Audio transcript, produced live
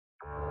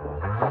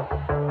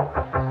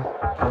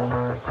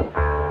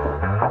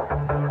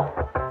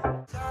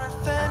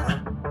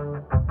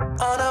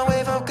On a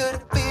wave of good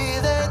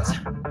feelings.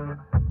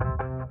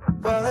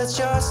 Well, it's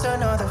just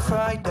another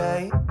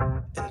Friday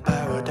in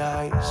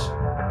paradise.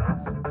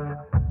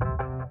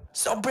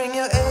 So bring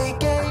your A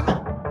game,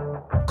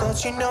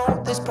 cause you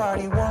know this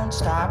party won't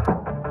stop.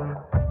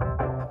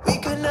 We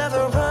could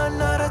never run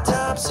out of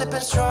time, sipping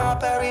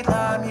strawberry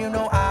lime. You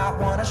know I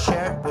wanna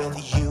share it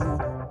with you.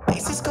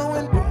 Macy's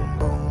going boom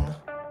boom.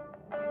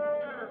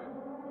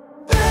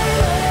 Baby,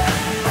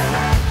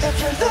 if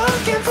you're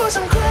looking for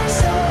some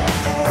crazy,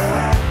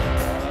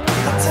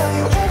 I'll tell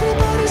you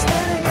everybody's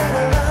standing in a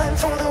line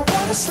for the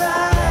water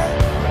slide.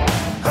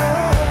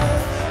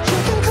 You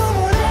can come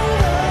on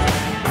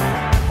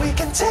over, we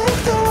can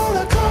take the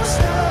roller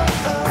coaster.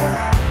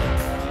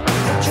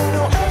 And you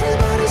know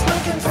everybody's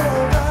looking for a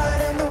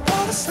ride in the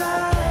water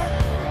slide.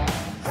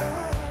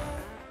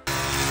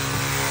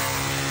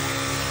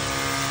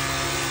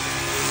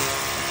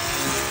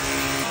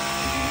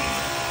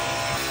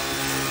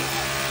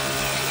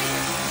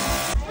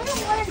 I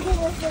don't want to do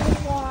this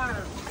anymore.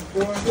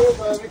 Doing good,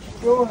 baby.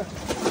 Keep going.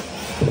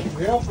 Keep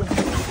helping.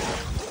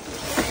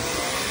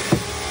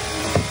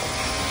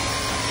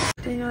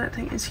 Daniel, that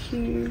thing is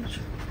huge.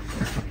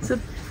 It's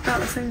about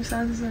the same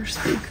size as our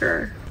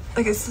speaker.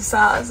 Like it's the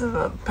size of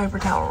a paper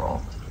towel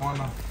roll. Why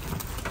not?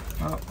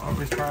 Oh, I'll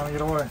be trying to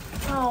get away.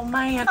 Oh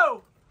man.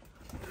 Oh!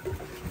 Move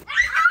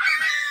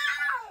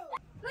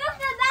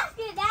the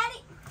basket,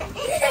 Daddy.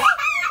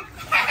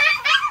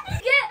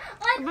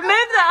 Move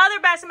the other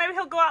basket, maybe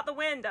he'll go out the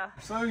window.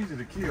 So easy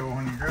to kill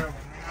when you grab them.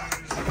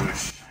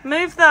 Push.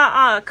 Move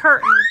the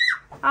curtain.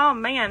 Oh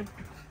man.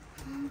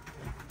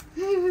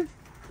 Go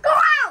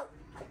out!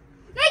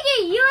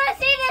 Mickey, you want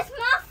to see this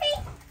muffy?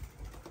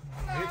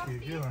 Mickey,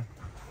 good.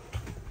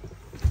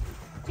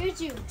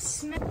 Juju,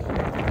 smell.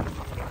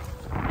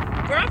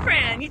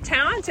 Girlfriend, you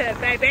talented,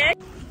 baby.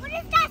 What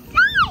does that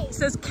say? It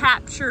says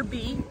Capture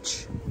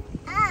Beach.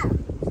 Oh,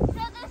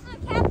 so this is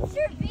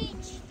Capture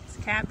Beach. It's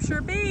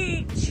Capture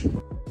Beach.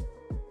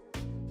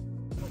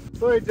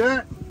 Say,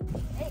 Jack.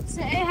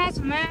 It has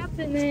a map,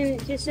 and then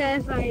it just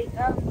says like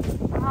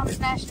Bahamas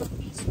National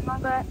Beach and all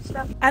that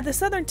stuff. At the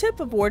southern tip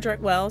of Wardrek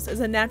Wells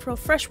is a natural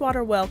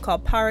freshwater well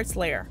called Pirates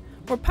Lair,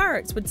 where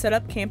pirates would set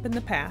up camp in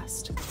the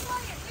past.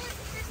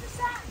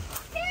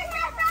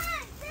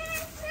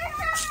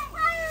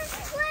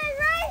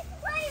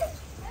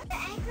 The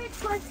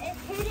anchorage was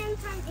hidden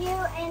from view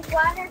and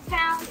water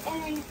found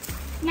in a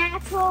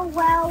natural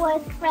well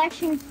with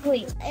fresh and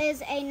sweet. It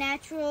is a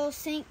natural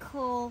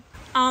sinkhole.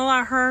 All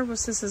I heard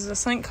was this is a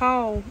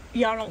sinkhole.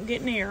 Y'all don't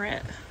get near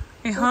it.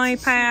 In Honey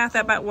Path,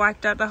 that about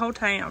wiped out the whole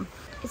town.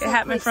 It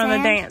happened in front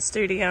of the dance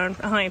studio in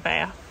Honey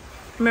Path.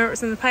 Remember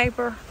it's in the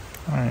paper?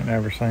 I ain't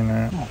never seen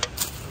that.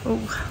 Oh,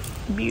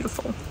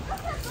 beautiful.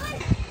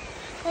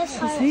 That's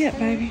See it,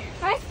 baby.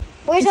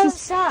 Where's all the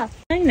stuff?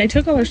 Dang, they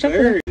took all their stuff.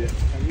 There it is.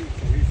 Have you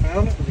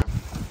found it?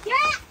 Yeah!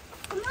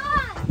 Come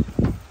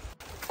on!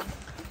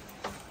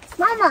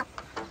 Mama!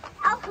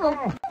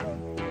 Alcohol.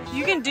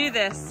 You can do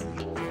this.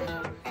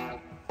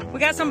 We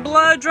got some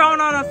blood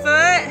drawn on a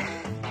foot.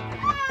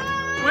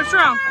 What's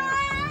wrong?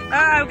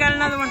 Uh-oh, got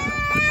another one.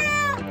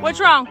 What's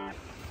wrong? No,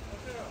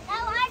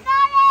 I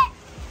got it!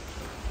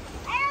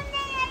 I don't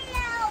think I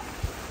know.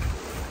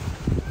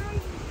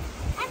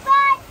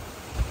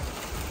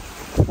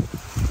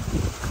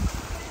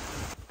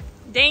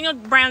 Daniel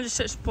Brown just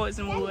touched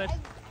poison wood. Stop!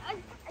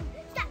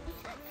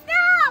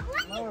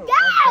 Let me No, go!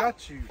 I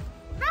got you.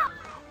 Stop!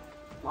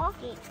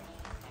 Walking.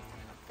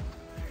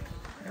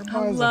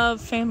 I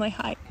love family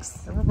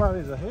hikes.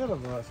 Everybody's ahead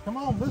of us. Come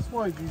on, this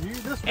way, Gigi.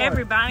 This way.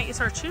 Everybody,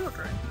 it's our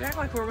children. We act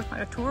like we're with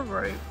like a tour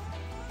group.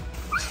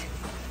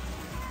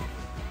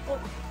 Oh,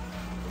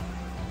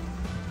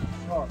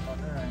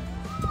 there ain't.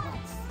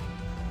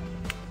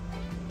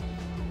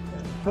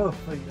 Oh,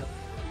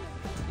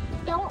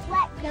 Don't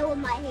let go of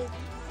my hand.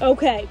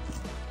 Okay.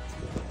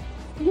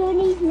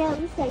 Goonies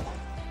never say that.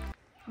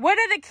 What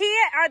are the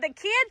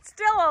kids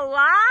still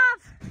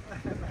alive?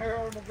 They're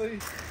on the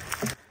beach.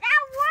 Now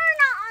we're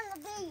not on the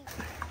beach.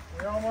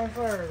 We're almost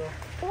there, though.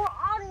 We're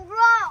on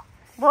rocks.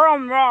 We're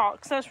on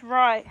rocks, that's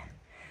right.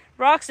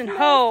 Rocks and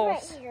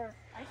holes. Right here.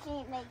 I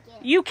can't make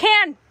it. You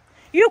can.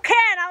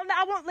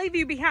 I won't leave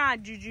you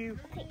behind, Juju.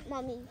 Okay,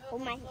 Mommy,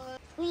 hold my hand.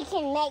 We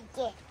can make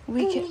it.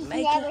 We can Goonies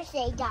make never it.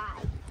 say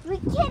die. We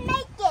can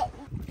make it.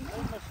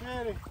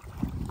 Machete.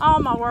 Oh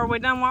my word, we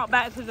done walked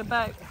back to the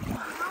boat.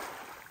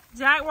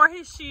 Jack wore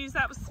his shoes,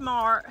 that was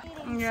smart.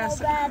 Yes.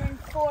 So bad in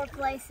 4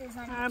 places.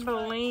 I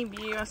believe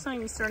you. I saw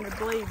you starting to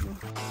bleed.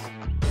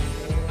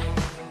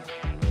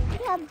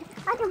 I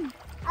can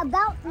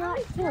about not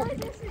swim.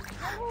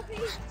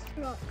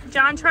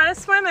 John, try to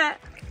swim it.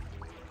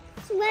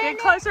 Swim.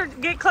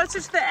 Get closer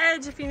to the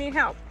edge if you need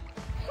help.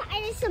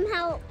 I just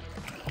somehow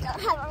don't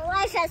have a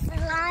life vest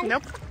on.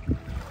 Nope.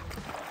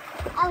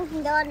 I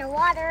can go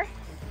underwater.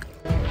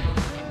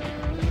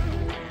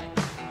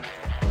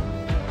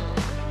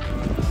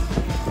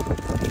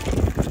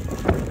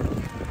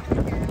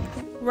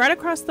 Right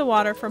across the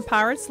water from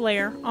Pirates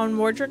Lair on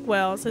Wardrick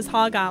Wells is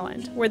Hog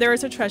Island, where there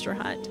is a treasure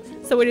hunt.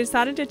 So we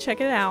decided to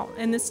check it out,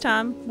 and this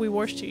time we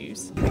wore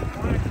shoes. Me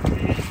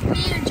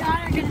and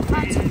John are gonna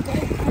find some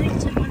gold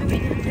coins, and what are we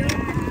gonna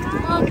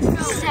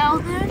do? Sell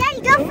them.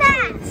 Daddy, go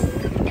fast!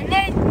 And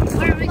then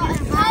what are we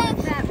gonna buy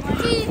with that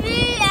money?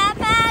 TV,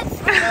 iPads.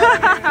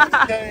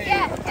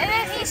 Yeah, and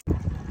then he's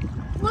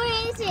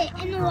Where is it?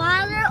 In the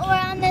water or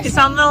on the It's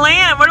on the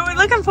land. What are we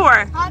looking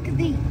for? Hog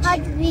Cay.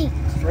 Hog Cay.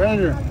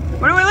 Treasure.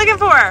 What are we looking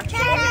for?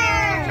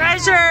 Treasure!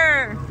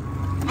 Treasure!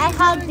 At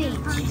Hog Beach.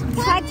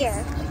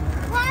 Treasure.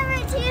 Why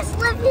would you just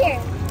live here?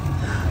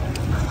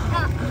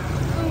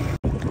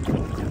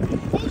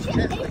 You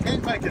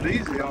can't make it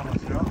easy on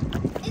us, John.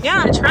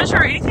 Yeah,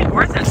 treasure, anything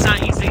worth it's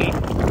not easy.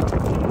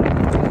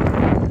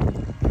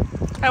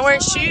 I wear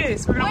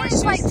shoes. We're gonna wear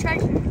shoes. like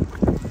treasure.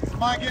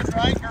 Somebody gets your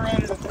anchor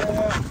ready to throw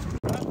out.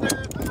 Right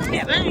there.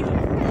 Yeah, thanks.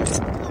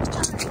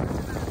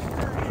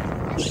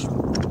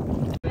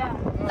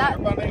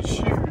 Everybody needs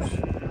shoes.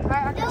 I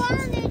want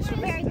to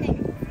choose everything.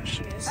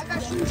 Shoes. I got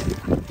shoes.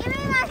 Give me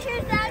my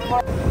shoes, Daddy.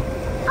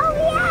 Oh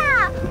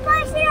yeah!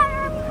 My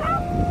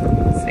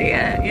shoes. See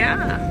it?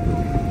 Yeah.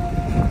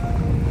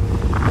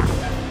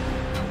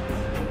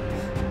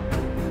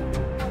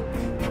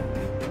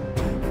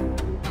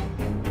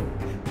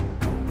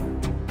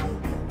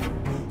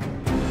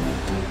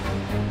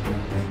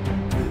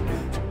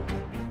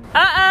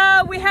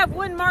 We have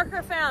one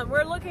marker found.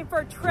 We're looking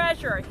for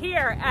treasure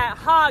here at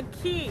Hog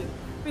Cay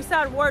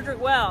beside Wardrick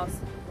Wells.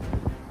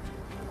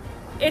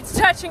 It's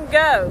touch and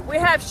go. We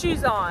have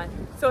shoes on,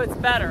 so it's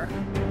better.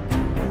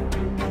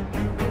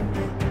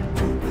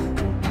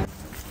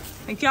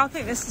 Think y'all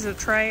think this is a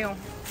trail?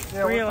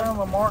 Yeah, we Really? found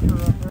the marker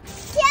right there.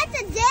 He has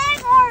to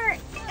dig or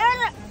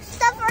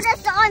stuff or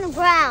just on the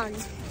ground.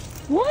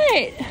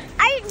 What?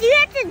 You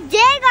have to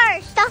dig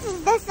or stuff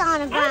this on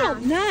the I ground.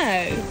 don't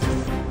know.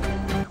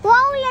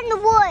 While we in the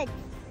woods.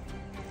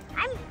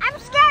 I'm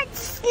scared of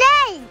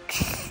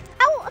snakes.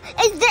 Oh,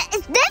 is this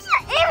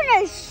even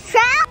a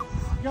trap?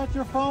 You got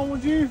your phone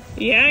with you?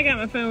 Yeah, I got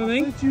my phone with I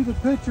me. sent you the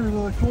picture of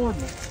the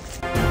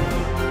coordinates.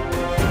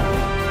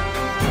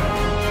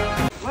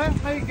 Let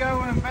me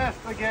go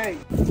investigate.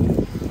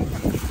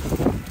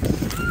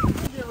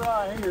 Get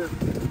right here.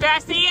 Do I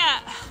see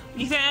it?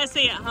 You think I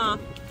see it, huh?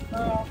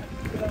 No,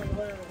 get over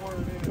there to where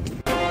it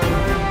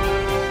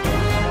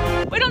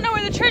is. We don't know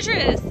where the treasure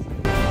is.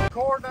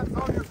 Coordinates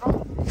on your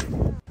phone.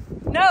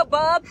 No,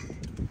 bub.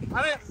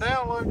 I didn't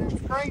download them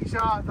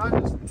screenshots. I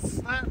just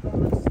snapped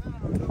them and sent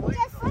them to delete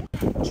them.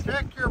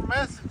 Check your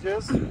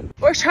messages.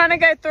 We're trying to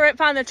go through it,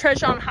 find the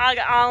treasure on Hog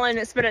Island.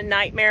 It's been a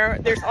nightmare.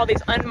 There's all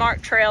these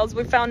unmarked trails.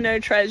 We found no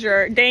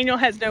treasure. Daniel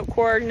has no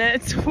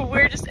coordinates.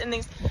 We're just in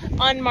these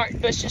unmarked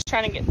bushes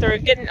trying to get through,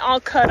 getting all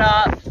cut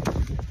up.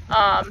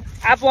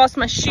 I've lost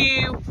my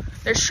shoe.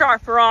 There's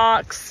sharp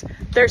rocks.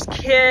 There's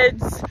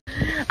kids.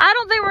 I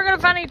don't think we're going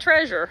to find any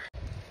treasure.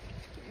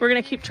 We're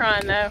going to keep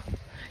trying, though.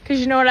 Because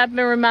you know what I've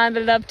been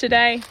reminded of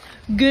today?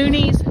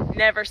 Goonies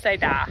never say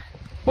die.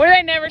 What do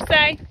they never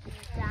say?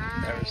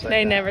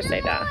 They never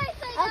say die.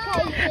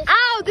 Okay.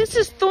 Oh, this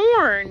is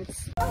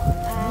thorns.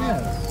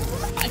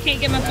 Yes. I can't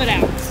get my foot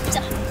out.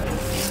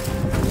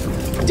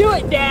 Do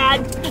it,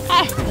 Dad.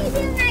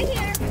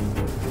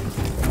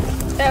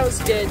 That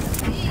was good.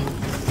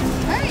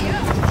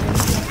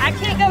 I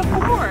can't go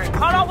forward.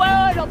 Hold on,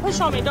 whoa, don't push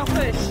on me, don't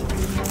push.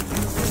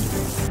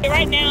 Okay,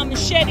 right now,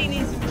 machete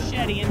needs a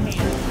machete in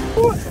hand.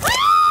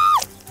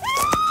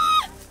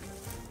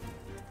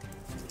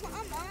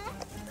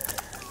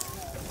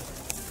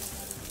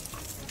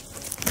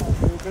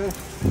 Okay.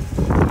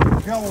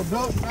 Y'all will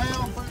duck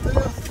down through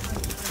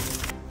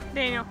this.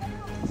 Daniel.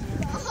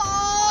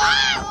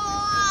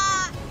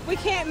 We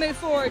can't move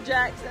forward,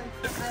 Jackson.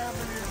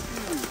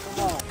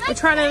 We're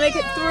trying to make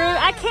it through.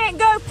 I can't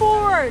go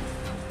forward.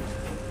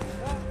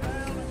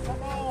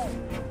 Come on.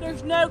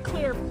 There's no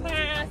clear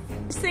path.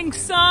 Missing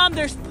some.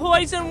 There's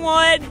poison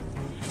wood.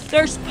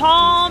 There's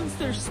palms.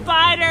 There's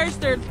spiders.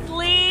 There's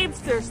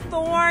leaves. There's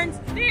thorns.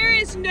 There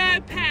is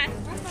no path.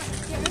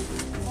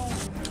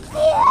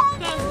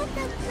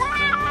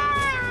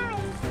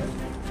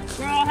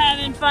 We're all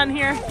having fun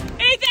here. He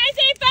thinks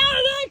he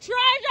found the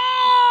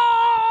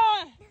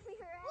treasure!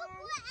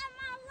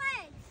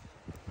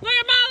 Look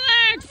at my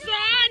legs,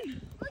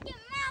 son! Look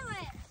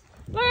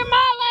at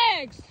my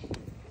legs!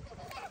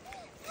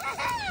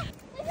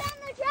 We found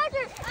the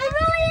treasure. It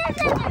really is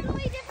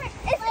really different.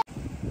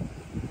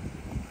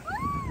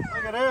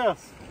 Look at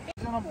this.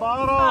 It's in a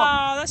bottle.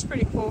 Oh, that's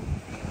pretty cool.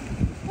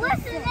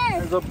 What's in there?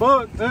 There's a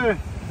book too.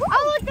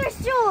 Oh, look, there's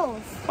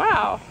jewels.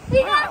 Wow.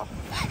 Wow.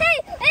 Hey,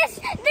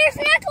 there's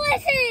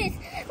necklaces.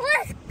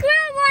 Let's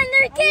grab one.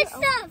 They're kid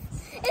stuff.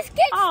 It's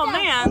kid Oh, stuff.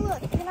 man. Oh,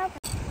 look.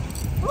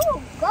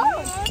 Oh,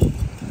 gold.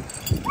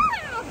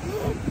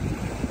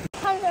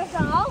 There's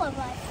all of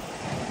us.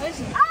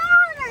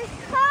 Oh, there's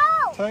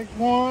coal. Take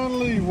one,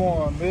 leave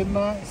one.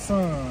 Midnight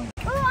sun.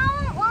 Oh, I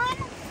want one.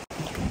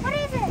 What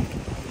is it?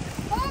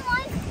 I want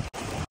one.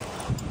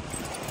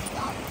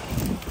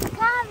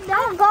 God,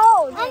 no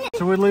gold.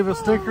 Should we leave a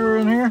sticker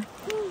in here?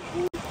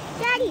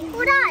 Dad,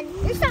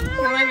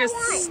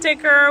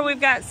 sticker. We've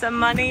got some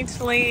money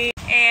to leave,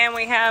 and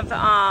we have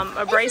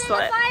a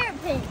bracelet. Fire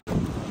pin.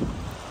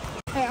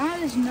 Hey, on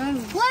his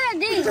nose. What are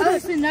these? Oh,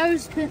 it's the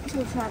nose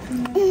pencil shop.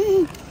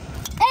 Hey,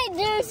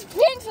 there's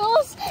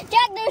pencils.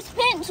 Jack, there's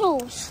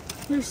pencils.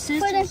 There's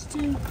scissors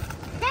too.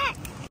 Heck.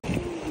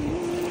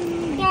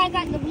 Yeah, I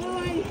got the blue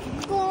one.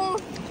 Cool.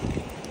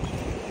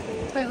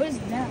 Wait, what is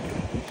that?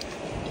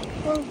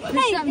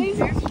 Hey, there's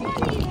a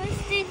Chevy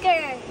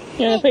sticker.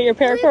 You want to put your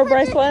paracord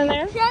bracelet in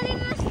there? Chevy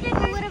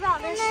sticker. What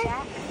about this,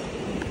 Jack?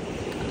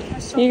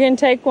 You can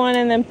take one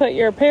and then put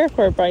your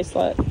paracord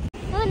bracelet.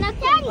 Oh, no,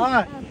 Daddy. All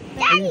right.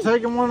 Are you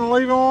taking one and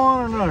leaving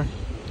one or no?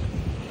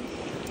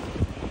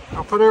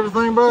 I'll put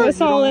everything back. It's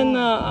all in the,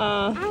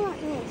 I want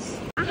this.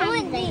 I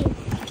want these.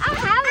 I'm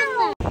having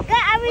them.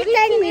 I was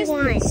taking me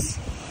one.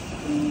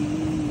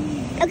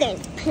 Okay.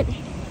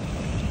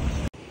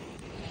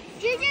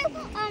 Juju,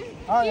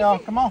 All right, y'all,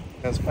 come on.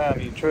 Has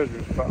found you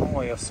treasures, but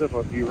only a sip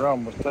of your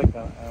rum was taken,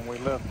 and we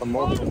left the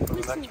morsel for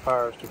the next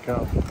pirates to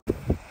come.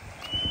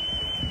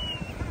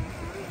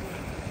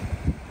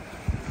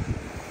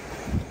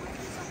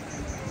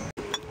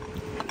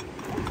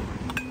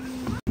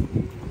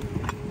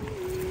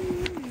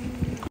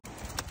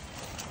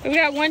 we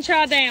got one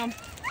child down.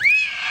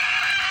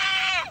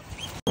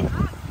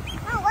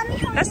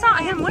 That's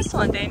not him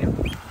whistling, Daniel.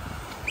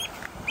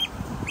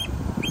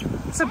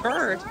 It's a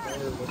bird.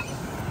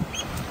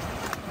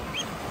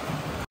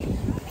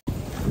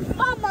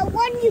 Mama,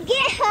 when you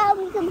get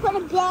home, you can put a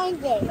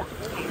Band-Aid on.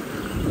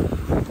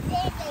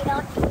 Band-Aid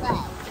on your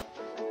leg.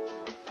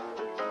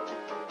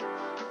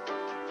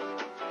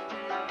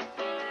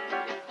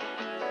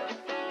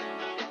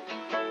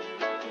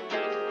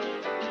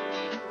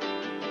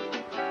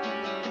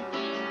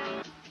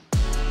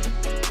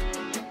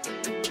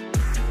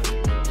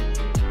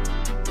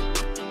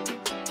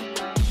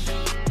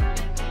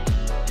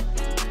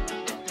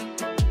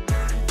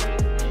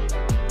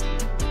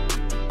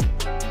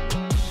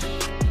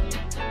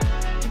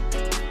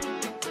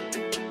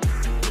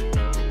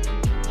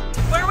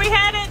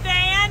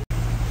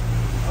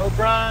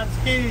 O'Brien's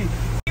Key.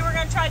 We're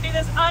going to try to do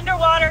this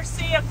underwater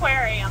sea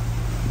aquarium.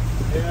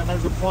 Yeah, and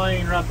there's a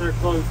plane right there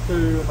close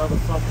to, another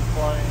sunken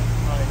plane.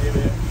 Might hit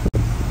it.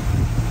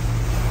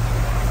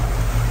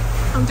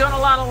 I'm doing a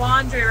lot of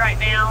laundry right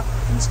now.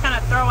 I'm just kind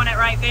of throwing it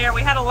right there.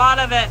 We had a lot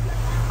of it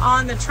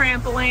on the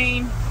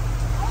trampoline.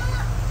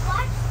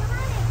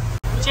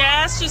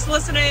 Jess just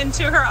listening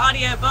to her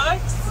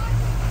audiobooks.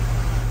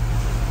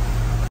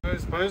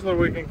 Supposedly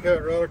we can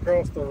cut right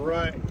across the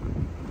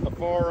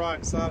far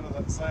right side of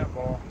that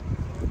sandbar.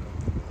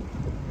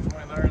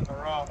 Between there and the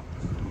rock.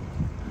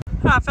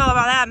 How I feel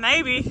about that?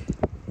 Maybe.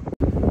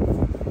 I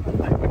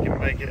think we can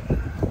make it.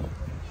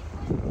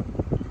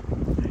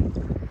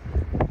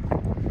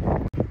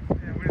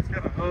 Yeah, we just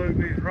gotta hug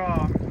these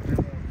rocks and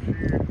then we'll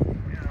shoot.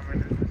 Yeah, I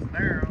mean, it's just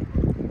narrow.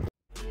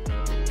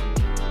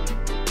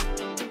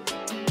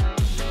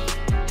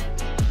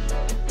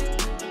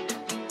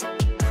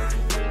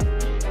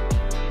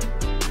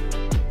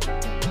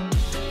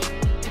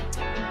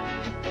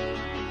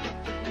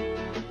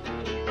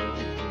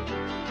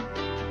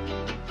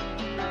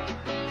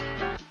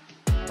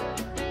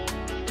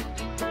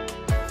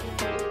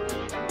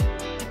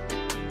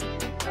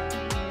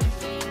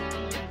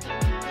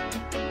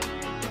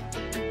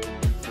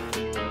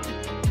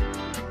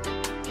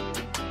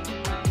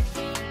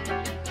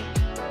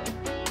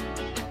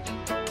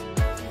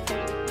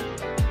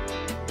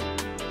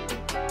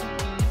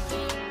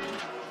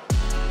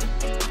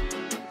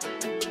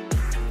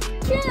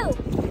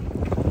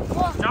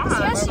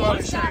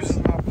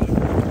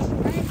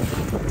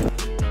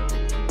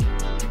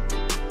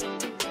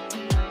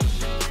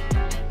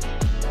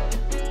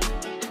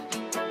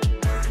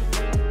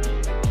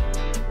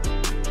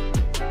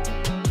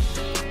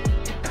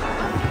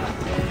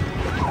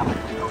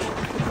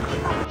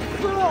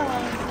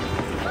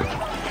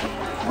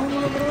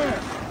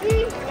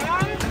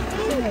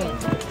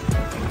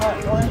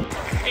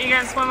 Are you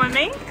gonna swim with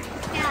me?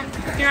 Yeah.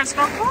 You're gonna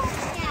snorkel?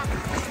 Yeah.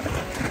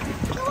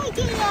 Can we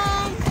get in?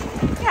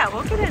 Yeah,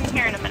 we'll get in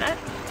here in a minute.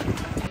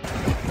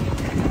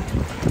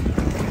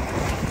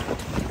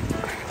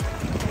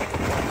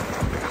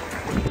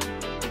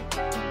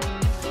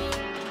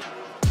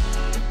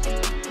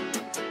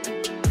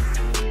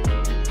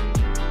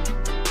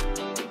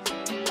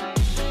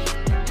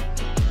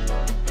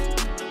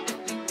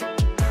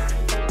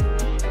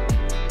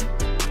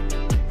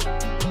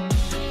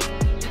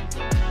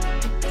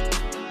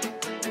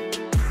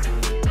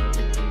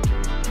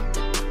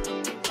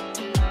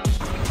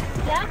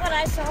 That what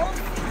I sold?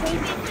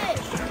 Baby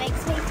fish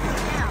makes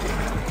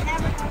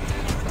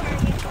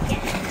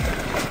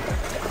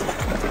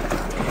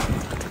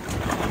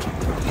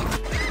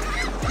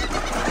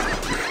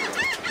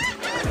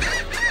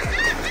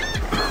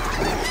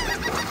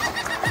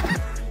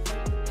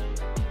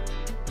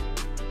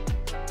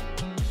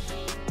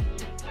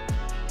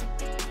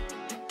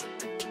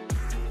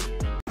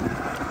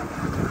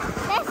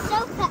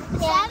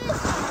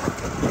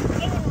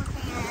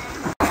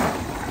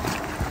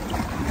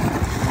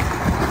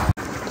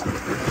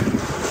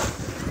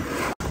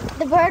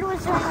The bird was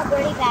doing a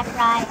birdie back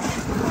ride.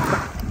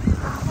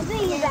 A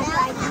piggyback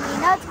ride, you mean?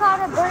 No, it's called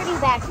a birdie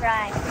back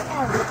ride.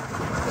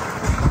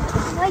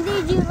 Where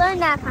did you learn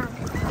that from?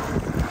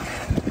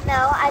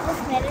 No, I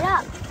just made it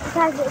up.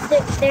 Because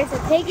there's a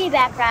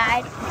piggyback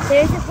ride,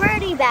 there's a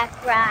birdie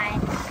back ride.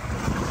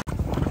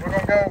 We're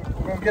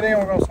gonna get in,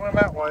 we're gonna swim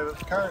that way. The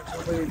currents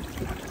will be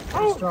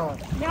strong.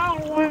 No,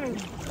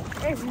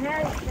 it's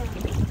very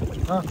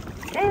strong. Huh?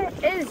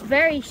 It is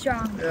very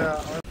strong.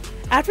 Yeah.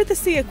 After the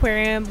sea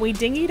aquarium, we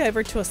dinghied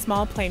over to a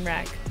small plane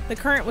wreck. The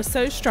current was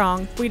so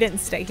strong, we didn't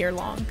stay here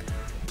long.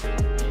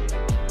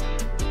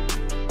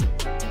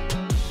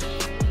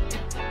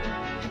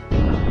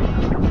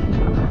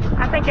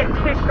 I think it's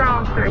too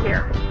strong through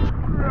here.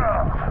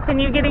 Can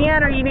you get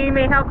in, or you need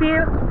me to help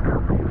you?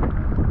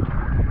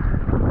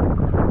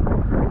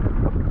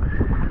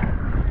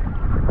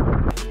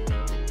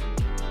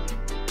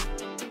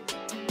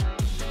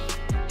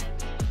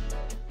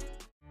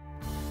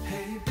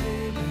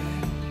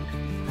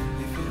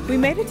 We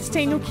made it to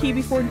Daniel Key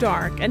before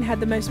dark and had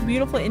the most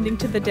beautiful ending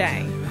to the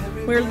day.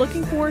 We are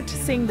looking forward to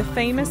seeing the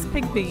famous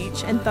Pig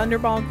Beach and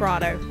Thunderball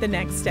Grotto the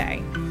next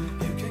day.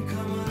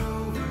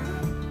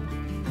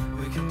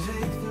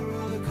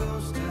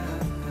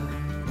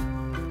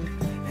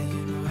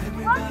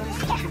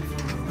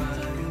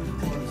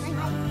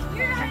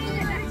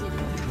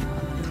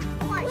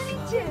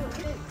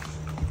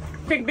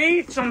 Pig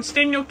Beach on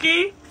Daniel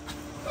Key.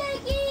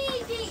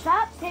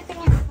 Stop tipping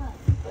your foot.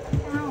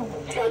 No.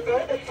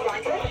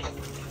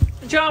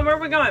 John, where are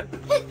we going?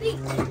 Pig Beach.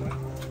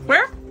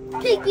 Where?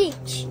 Pig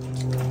Beach.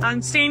 On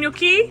Daniel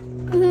Key?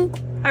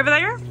 Mm-hmm. Over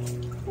there?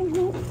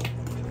 Mm-hmm.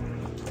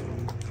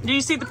 Do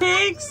you see the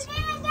pigs?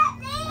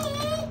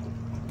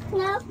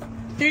 Nope.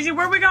 Susie,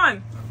 where are we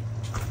going?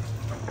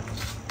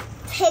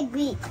 Pig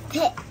Beach.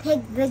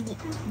 Pig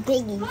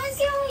Biggie.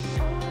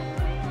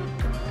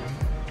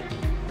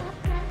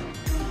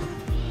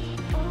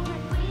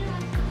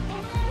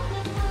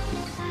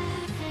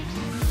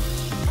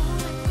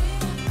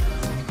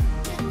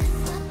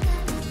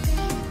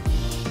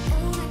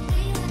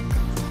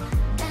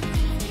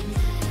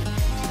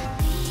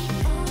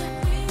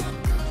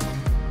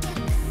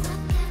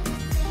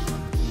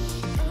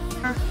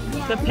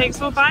 The pigs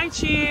will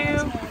bite you.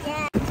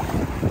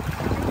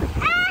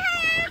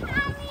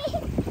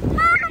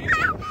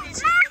 He's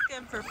just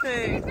looking for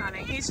food,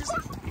 honey. He's just...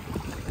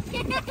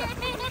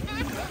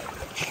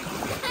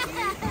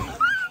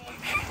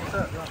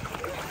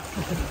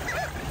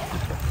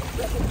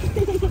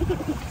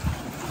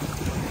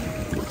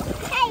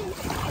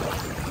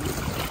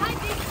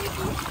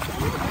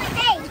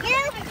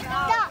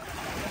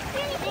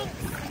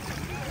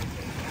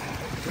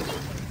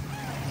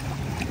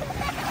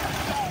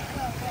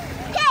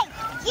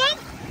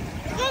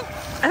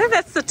 I think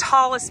that's the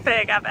tallest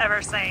pig I've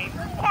ever seen.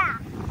 Yeah.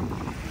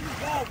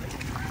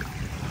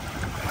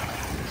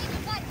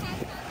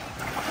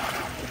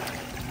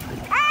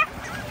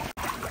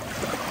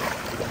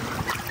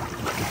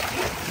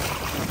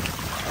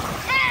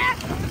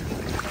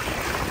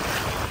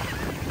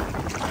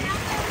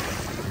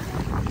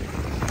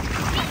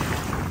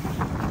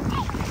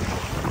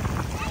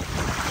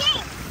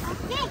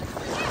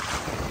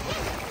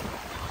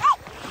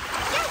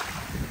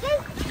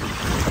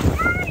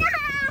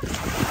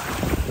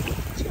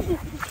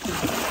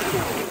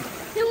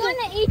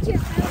 Eat your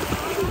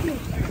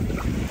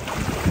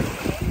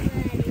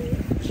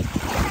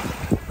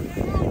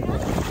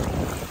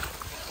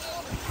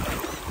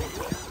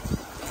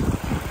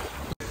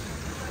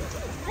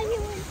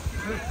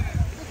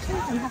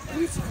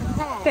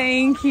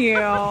Thank you.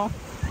 Hey,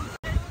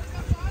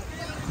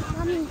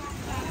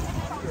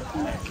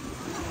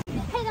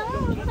 that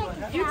one looks like a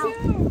cow.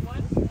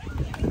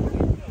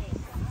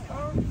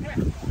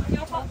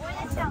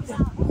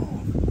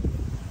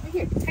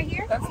 You too. Right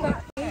here? That's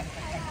not...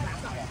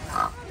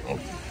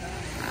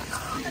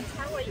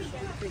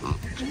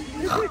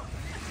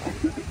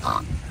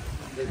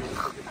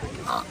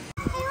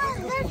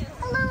 There's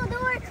a little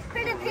door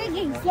for the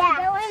piggies. Yeah.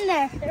 Go in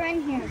there. They're in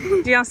here.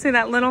 Do y'all see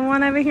that little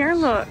one over here?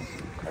 Look.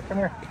 Come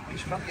here. You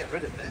should not get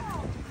rid of it.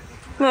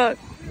 Look.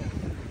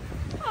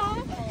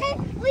 Aw. Hey,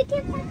 we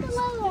can pet the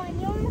little one.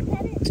 You want to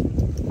pet it?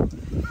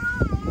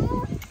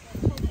 Aw.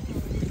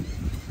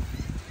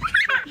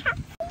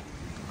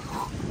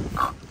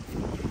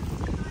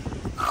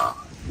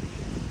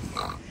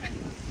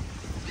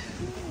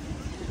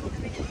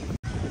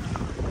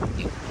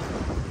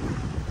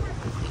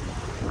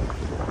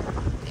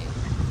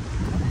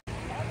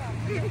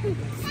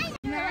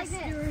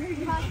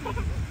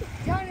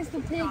 John is the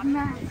pig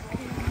master.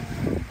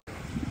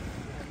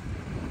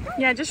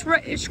 Yeah, just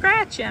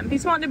scratch him.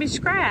 He's wanting to be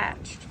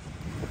scratched.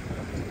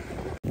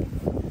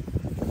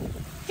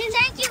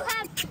 Thank you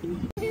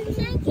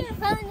for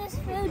putting this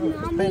food,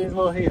 Mommy. Put his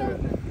little head.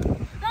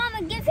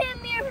 Mama, give him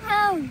your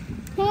phone.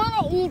 I want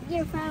to eat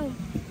your phone.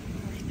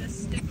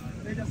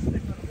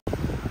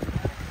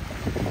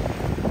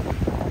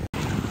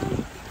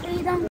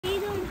 Eat them.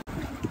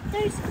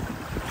 There's,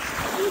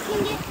 you can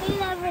get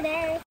food over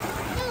there.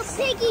 Little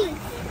piggy.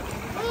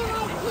 We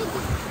like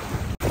piggy.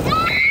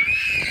 Ah!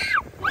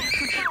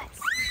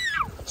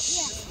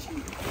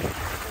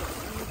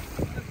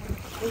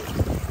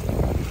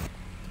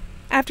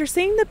 After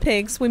seeing the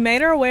pigs, we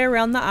made our way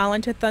around the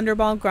island to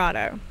Thunderball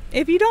Grotto.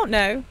 If you don't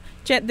know,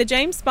 the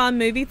James Bond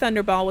movie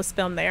Thunderball was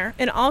filmed there,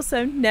 and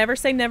also Never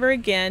Say Never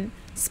Again,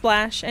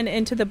 Splash, and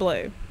Into the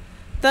Blue.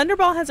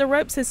 Thunderball has a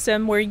rope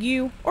system where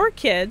you, or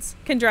kids,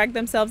 can drag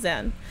themselves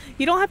in.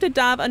 You don't have to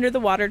dive under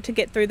the water to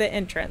get through the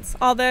entrance,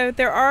 although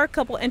there are a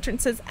couple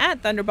entrances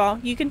at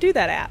Thunderball you can do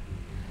that at.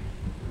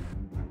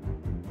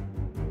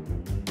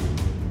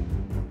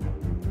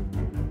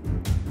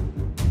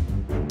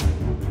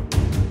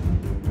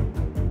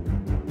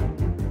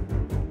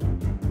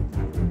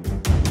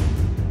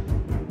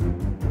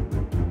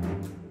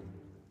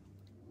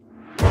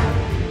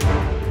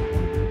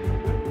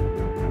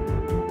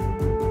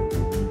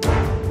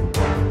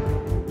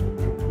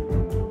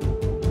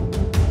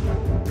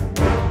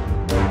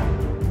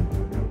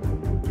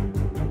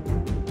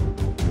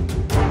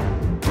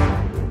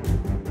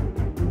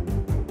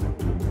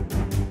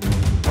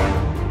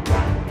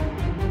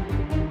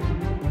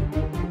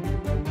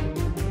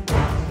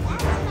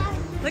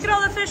 Look at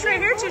all the fish right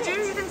here, Juju.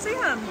 You can see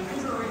them.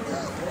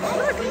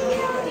 Look.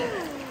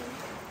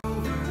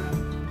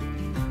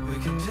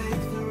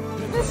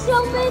 There's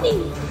so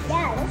many.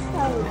 Yeah, let's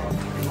go.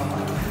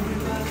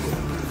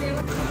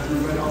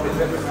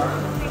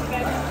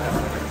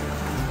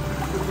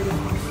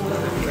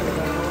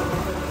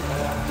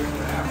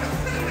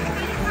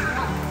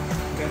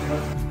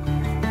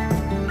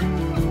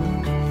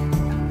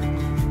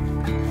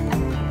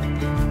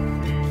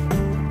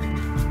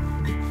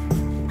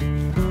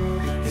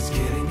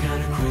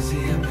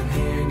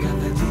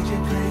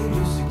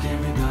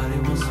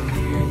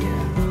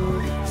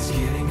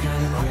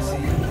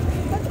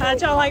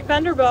 How'd y'all like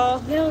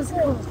Thunderball? It was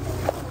cool.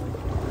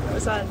 It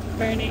was a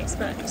very neat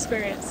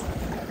experience.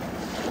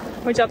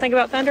 What'd y'all think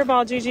about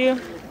Thunderball,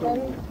 Juju?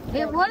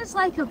 It was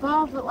like a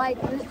ball, but like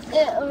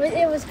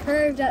it was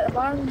curved at the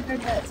bottom and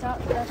curved at the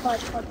top. That's why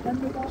it's called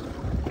Thunderball.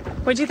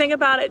 What'd you think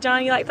about it,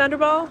 John? You like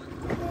Thunderball?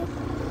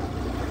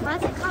 Why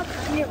is it called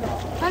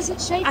Thunderball? How's it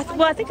shaped?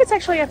 Well, I think it's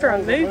actually after a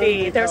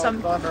movie. There's some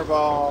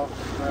Thunderball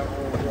that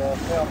was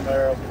filmed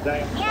there at the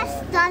James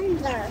Yes, Bond.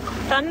 thunder.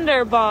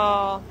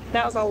 Thunderball.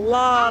 That was a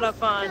lot of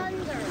fun.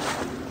 Thunder.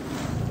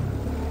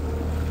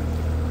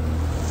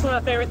 It's one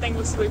of my favorite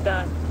things we've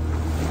done.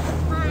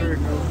 Very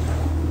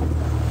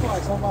cool.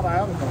 Like somebody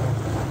out of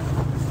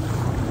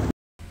there.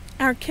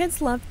 Our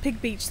kids loved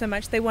Pig Beach so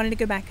much they wanted to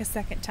go back a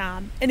second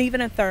time, and even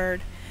a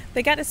third.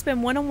 They got to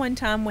spend one-on-one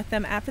time with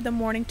them after the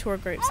morning tour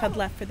groups had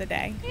left for the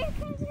day.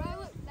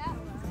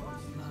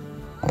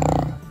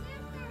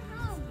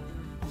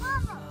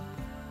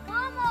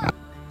 Mama!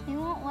 He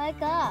won't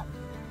wake up.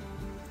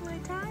 They're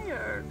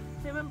tired.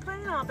 They've been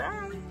playing all day.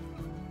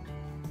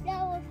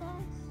 That was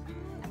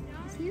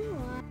us. You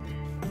are.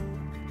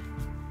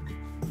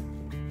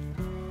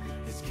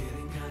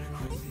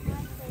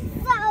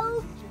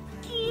 So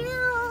cute.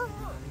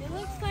 It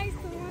looks like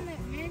the one that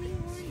Manny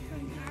won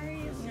from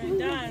Pirates Lair. It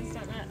does,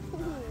 doesn't it?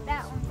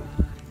 That one.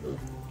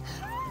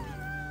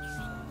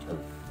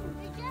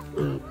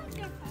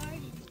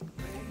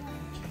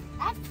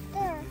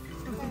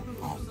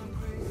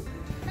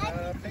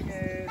 Bye,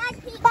 Piggy!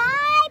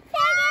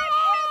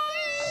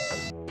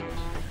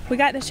 We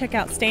got to check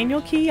out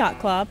Staniel Key Yacht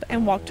Club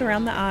and walked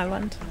around the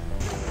island.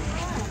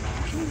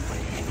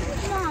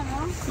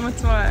 Mama,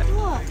 What's what?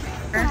 look.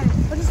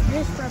 What is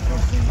this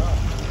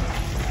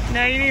represent?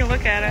 No, you need to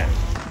look at it.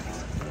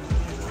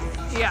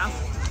 Yeah.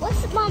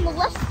 Mama,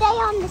 let's stay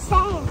on the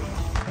sand.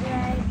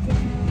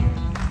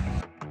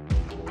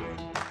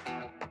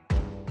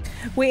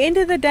 We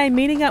ended the day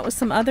meeting up with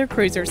some other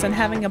cruisers and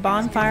having a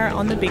bonfire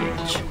on the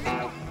beach.